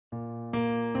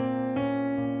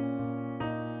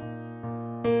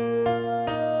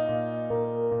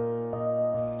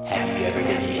Have you ever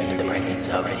been in the presence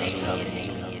of an alien?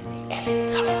 Alien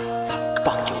talk.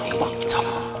 Fuck your alien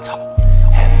talk.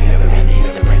 Have you ever been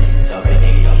in the presence of an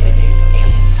alien?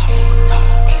 Alien talk.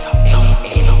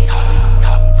 Alien talk.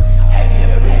 Have you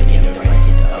ever been in the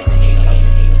presence of an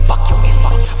alien? Fuck your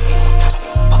alien talk.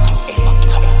 Fuck your alien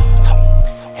talk.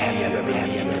 Have you ever been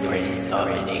in the presence of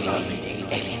an alien?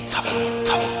 Alien talk. Alien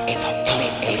talk.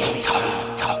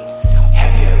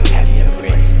 Have you ever been in the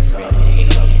presence of an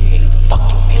alien?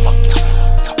 Fuck your alien talk.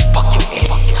 Fuck your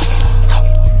alien talk.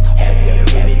 Have you ever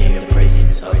been in the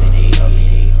presence of an alien?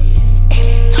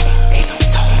 Alien talk.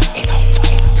 Alien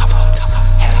talk.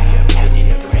 Have you ever been in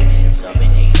the presence of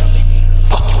an alien?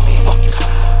 Fuck your alien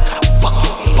talk. Fuck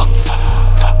your alien talk.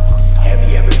 Have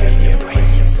you ever been in the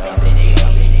presence of an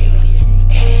alien?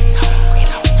 Alien talk.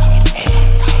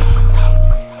 Alien talk.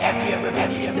 Have you ever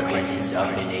been in the presence of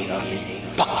an alien?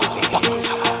 Fuck your alien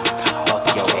talk.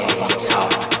 Fuck your alien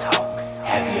talk.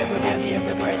 Have you ever been in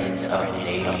the presence of an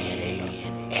alien?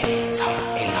 Alien talk.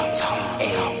 Alien talk.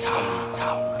 Alien talk.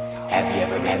 Have you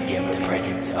ever been in the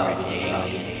presence of an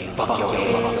alien? Fuck your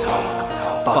alien talk.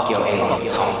 Fuck your alien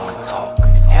talk.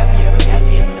 Have you ever been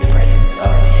in the presence of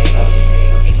an alien?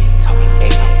 Alien talk.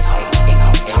 Alien talk.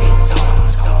 Alien talk.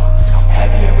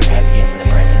 Have you ever been in the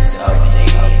presence of an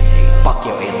alien? Fuck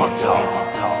your alien talk.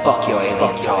 Fuck your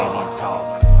alien talk.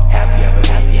 Have you ever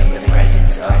been in the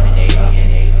presence of an alien?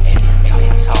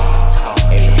 Alien talk.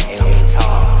 Alien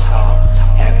talk.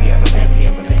 Have you ever been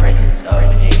in the presence of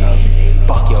an alien?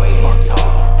 Fuck your alien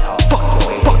talk. Fuck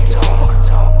your alien talk.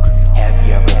 Have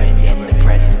you ever been in the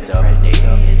presence of an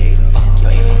alien? Fuck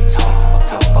your alien talk.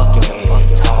 Fuck your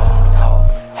alien talk.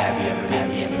 Have you ever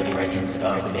been in the presence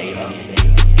of an alien?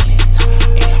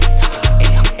 Alien talk.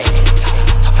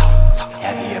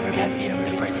 Have you ever been in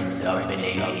the presence of an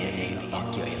alien?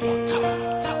 Fuck your alien talk.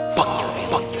 Fuck your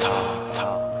alien talk.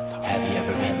 Have you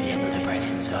ever been in the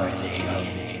presence of an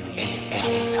alien?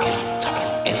 Alien talk.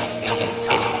 Alien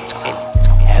talk.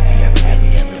 Have you ever been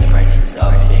in the presence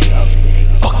of an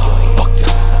alien? Fuck your alien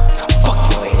talk.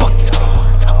 Fuck your alien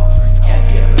talk. Have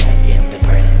you ever been in the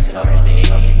presence of an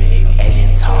alien?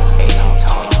 Alien talk. Alien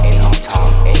talk. Alien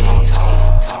talk. Alien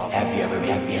talk. Have you ever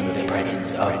been in the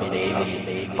presence of an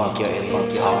alien? Fuck your alien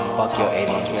talk. Fuck your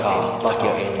alien talk. Fuck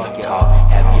your alien talk.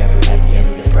 Have you ever been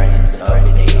in the presence of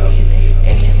an alien?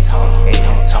 Alien talk.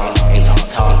 Alien talk. Alien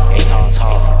talk. Alien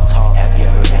talk. Have you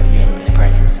ever been in the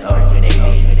presence of an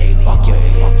alien? Fuck your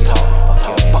alien talk. Fuck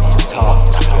your talk.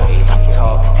 Fuck your alien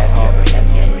talk. Have you ever been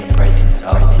in the presence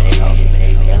of an alien?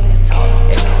 Alien talk.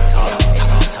 Alien talk.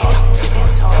 Alien talk.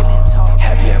 Alien talk.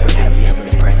 Have you ever been in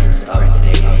the presence of an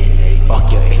alien?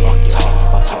 Fuck your alien talk.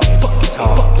 Fuck your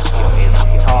talk. Fuck your alien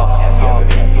talk. Have you ever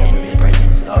been in the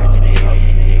presence of an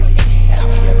alien? Have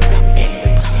you ever been in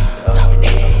the presence of an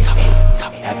alien?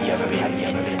 Have you ever been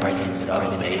in the presence of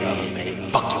an alien?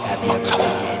 Fuck you. Have you ever been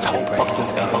in the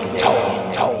presence of an alien?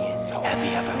 Have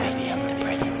you ever been in the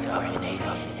presence of an alien?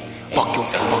 Fuck you.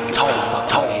 Fuck you.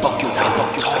 Fuck you.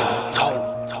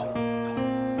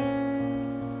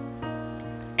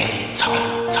 Alien talk.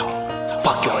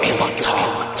 Fuck your alien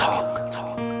talk.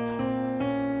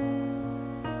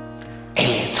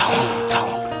 Alien talk.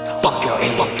 Fuck your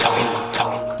alien talk.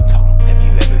 Have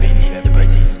you ever been in the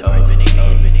presence of an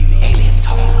alien? Alien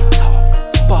talk.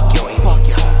 Fuck your alien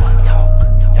talk.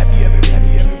 Have you ever been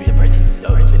in the presence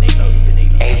of an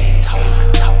alien? Alien talk.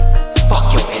 Fuck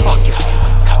your alien talk.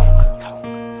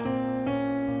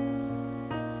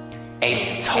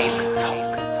 Alien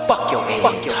talk. Fuck your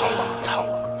alien talk.